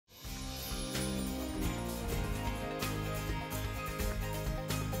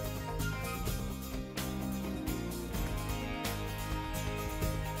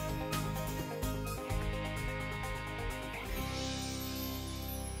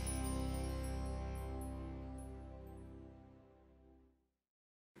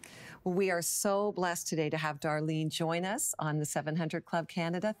We are so blessed today to have Darlene join us on the 700 Club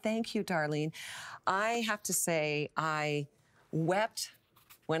Canada. Thank you, Darlene. I have to say, I wept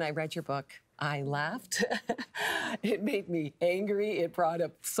when I read your book. I laughed. It made me angry. It brought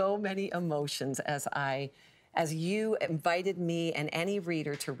up so many emotions as you invited me and any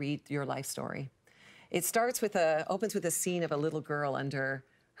reader to read your life story. It opens with a scene of a little girl under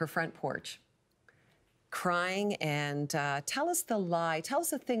her front porch, crying, and tell us the lie. Tell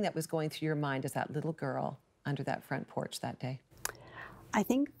us the thing that was going through your mind as that little girl under that front porch that day. I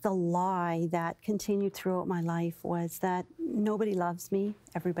think the lie that continued throughout my life was that nobody loves me,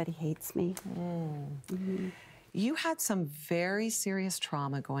 everybody hates me. You had some very serious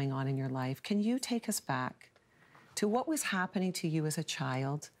trauma going on in your life. Can you take us back to what was happening to you as a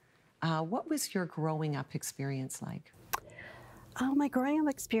child? What was your growing up experience like? My growing up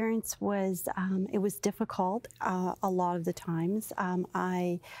experience was, it was difficult a lot of the times.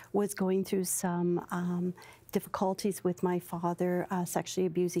 I was going through some difficulties with my father sexually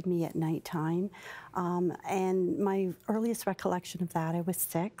abusing me at nighttime. And my earliest recollection of that, I was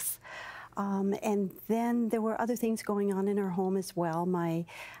 6. And then there were other things going on in our home as well. My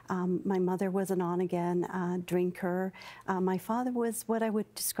mother was an on-again drinker. My father was what I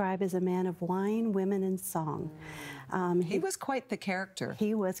would describe as a man of wine, women, and song. He was quite the character.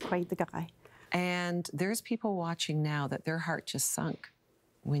 He was quite the guy. And there's people watching now that their heart just sunk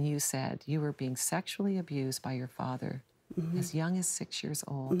when you said you were being sexually abused by your father as young as 6 years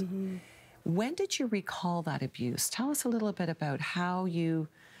old. When did you recall that abuse? Tell us a little bit about how you,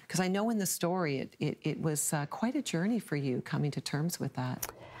 because I know in the story it was quite a journey for you coming to terms with that.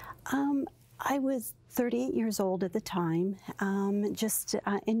 I was 38 years old at the time, just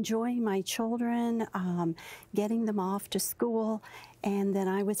enjoying my children, getting them off to school, and then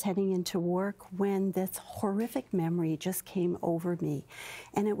I was heading into work when this horrific memory just came over me.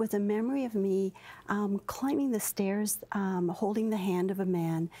 And it was a memory of me climbing the stairs, holding the hand of a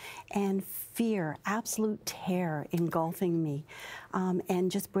man, and fear, absolute terror engulfing me, and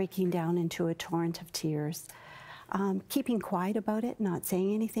just breaking down into a torrent of tears. Keeping quiet about it, not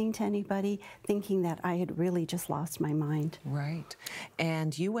saying anything to anybody, thinking that I had really just lost my mind. Right.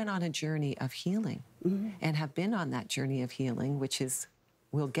 And you went on a journey of healing and have been on that journey of healing, which is,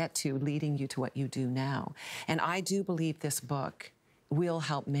 we'll get to, leading you to what you do now. And I do believe this book will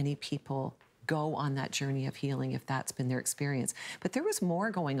help many people go on that journey of healing if that's been their experience. But there was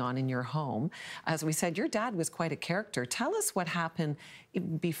more going on in your home. As we said, your dad was quite a character. Tell us what happened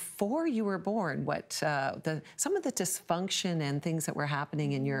before you were born, what some of the dysfunction and things that were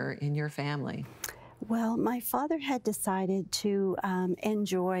happening in your family. Well, my father had decided to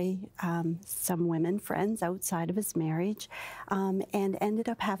enjoy some women friends outside of his marriage, and ended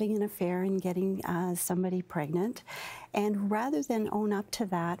up having an affair and getting somebody pregnant. And rather than own up to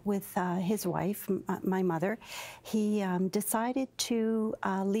that with his wife, my mother, he decided to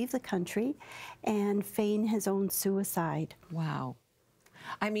leave the country and feign his own suicide. Wow.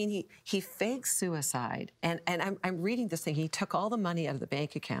 I mean, he faked suicide, and I'm reading this thing. He took all the money out of the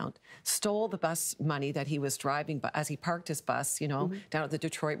bank account, stole the bus money that he was driving as he parked his bus, you know, down at the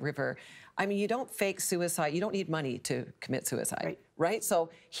Detroit River. I mean, you don't fake suicide. You don't need money to commit suicide, right?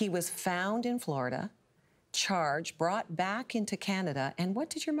 So he was found in Florida, charged, brought back into Canada, and what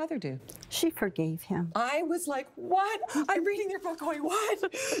did your mother do? She forgave him. I was like, what? I'm reading your book going,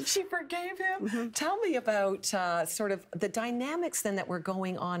 what? She forgave him? Tell me about sort of the dynamics then that were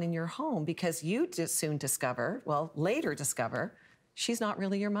going on in your home, because you just soon discover, well, later discover, she's not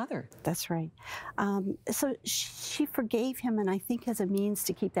really your mother. That's right. So she forgave him, and I think as a means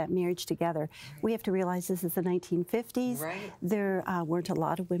to keep that marriage together. We have to realize this is the 1950s. There weren't a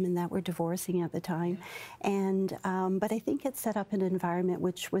lot of women that were divorcing at the time. And, but I think it set up an environment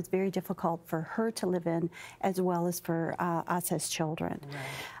which was very difficult for her to live in, as well as for us as children.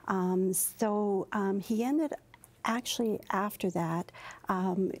 So he ended actually after that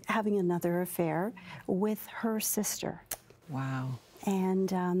having another affair with her sister. Wow. And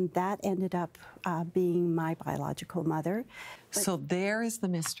that ended up being my biological mother. So there is the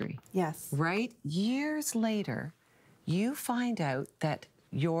mystery. Yes. Right? Years later, you find out that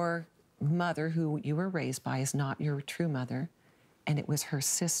your mother, who you were raised by, is not your true mother, and it was her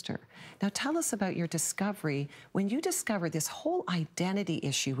sister. Now tell us about your discovery, when you discovered this whole identity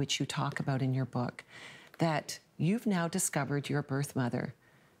issue, which you talk about in your book, that you've now discovered your birth mother.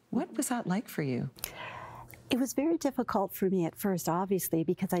 What was that like for you? It was very difficult for me at first, obviously,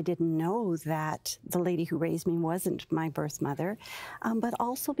 because I didn't know that the lady who raised me wasn't my birth mother, but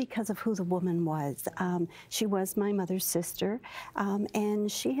also because of who the woman was. She was my mother's sister,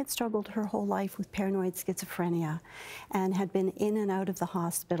 and she had struggled her whole life with paranoid schizophrenia and had been in and out of the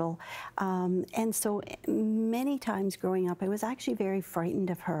hospital. And so many times growing up, I was actually very frightened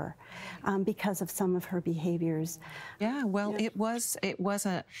of her because of some of her behaviors. Yeah, well, it was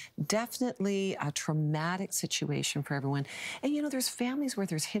definitely a traumatic situation for everyone. And you know, there's families where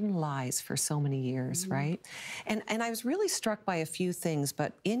there's hidden lies for so many years, right? And I was really struck by a few things,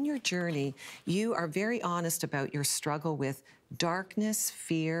 but in your journey, you are very honest about your struggle with darkness,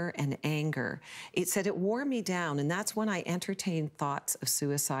 fear, and anger. It said it wore me down, and that's when I entertained thoughts of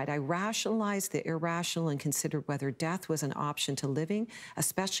suicide. I rationalized the irrational and considered whether death was an option to living,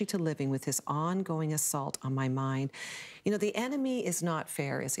 especially to living with this ongoing assault on my mind. You know, the enemy is not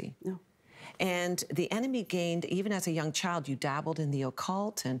fair, is he? No. And the enemy gained, even as a young child, you dabbled in the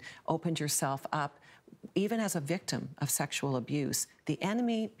occult and opened yourself up, even as a victim of sexual abuse. The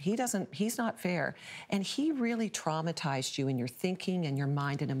enemy, he's not fair. And he really traumatized you in your thinking and your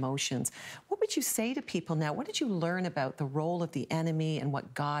mind and emotions. What would you say to people now? What did you learn about the role of the enemy and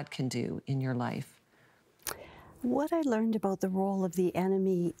what God can do in your life? What I learned about the role of the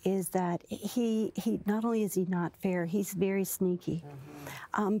enemy is that he not only is he not fair, he's very sneaky,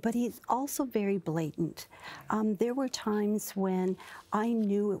 but he's also very blatant. There were times when I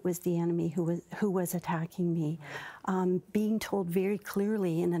knew it was the enemy who was attacking me, being told very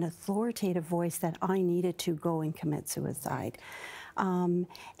clearly in an authoritative voice that I needed to go and commit suicide.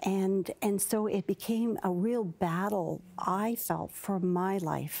 And so it became a real battle, I felt, for my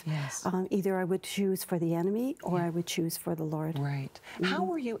life. Yes. Either I would choose for the enemy or I would choose for the Lord. Right. How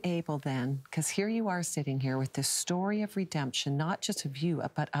were you able then, because here you are sitting here with this story of redemption, not just of you,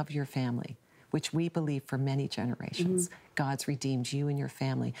 but of your family, which we believe for many generations. God's redeemed you and your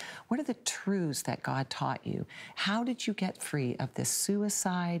family. What are the truths that God taught you? How did you get free of this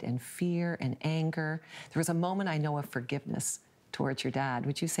suicide and fear and anger? There was a moment, I know, of forgiveness towards your dad.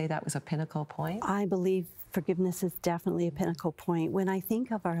 Would you say that was a pinnacle point? I believe forgiveness is definitely a pinnacle point. When I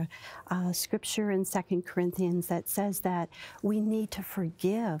think of our scripture in 2 Corinthians that says that we need to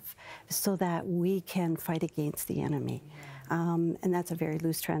forgive so that we can fight against the enemy. And that's a very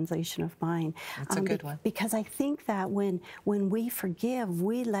loose translation of mine. That's a good one. Because I think that when we forgive,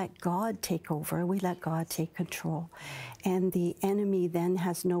 we let God take over, we let God take control. And the enemy then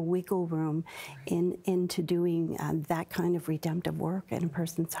has no wiggle room into doing that kind of redemptive work in a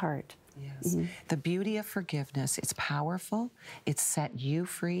person's heart. Yes. The beauty of forgiveness, it's powerful. It's set you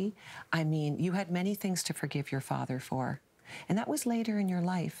free. I mean, you had many things to forgive your father for. And that was later in your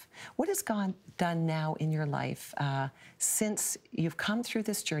life. What has God done now in your life since you've come through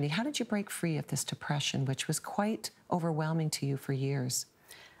this journey? How did you break free of this depression, which was quite overwhelming to you for years?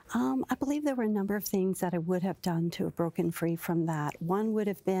 I believe there were a number of things that I would have done to have broken free from that. One would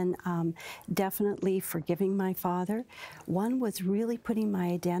have been definitely forgiving my father. One was really putting my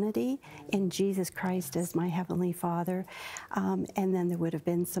identity in Jesus Christ as my Heavenly Father. And then there would have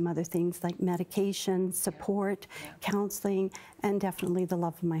been some other things like medication, support, counseling, and definitely the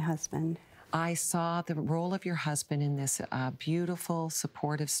love of my husband. I saw the role of your husband in this beautiful,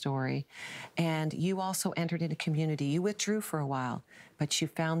 supportive story. And you also entered into community. You withdrew for a while, but you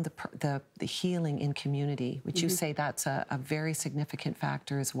found the healing in community. Would you say that's a very significant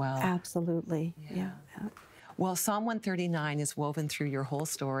factor as well? Absolutely, yeah. Well, Psalm 139 is woven through your whole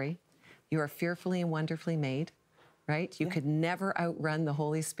story. You are fearfully and wonderfully made, right? You could never outrun the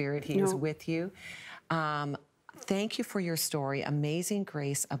Holy Spirit. He is with you. Thank you for your story. Amazing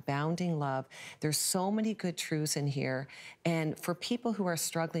grace, abounding love. There's so many good truths in here. And for people who are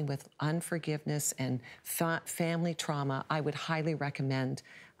struggling with unforgiveness and family trauma, I would highly recommend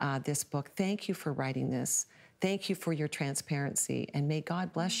this book. Thank you for writing this. Thank you for your transparency. And may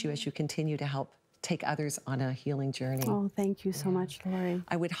God bless you as you continue to help take others on a healing journey. Oh, thank you so much, Lori.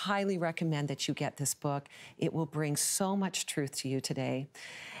 I would highly recommend that you get this book. It will bring so much truth to you today.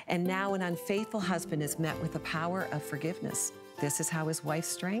 And now an unfaithful husband is met with the power of forgiveness. This is how his wife's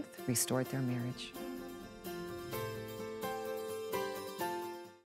strength restored their marriage.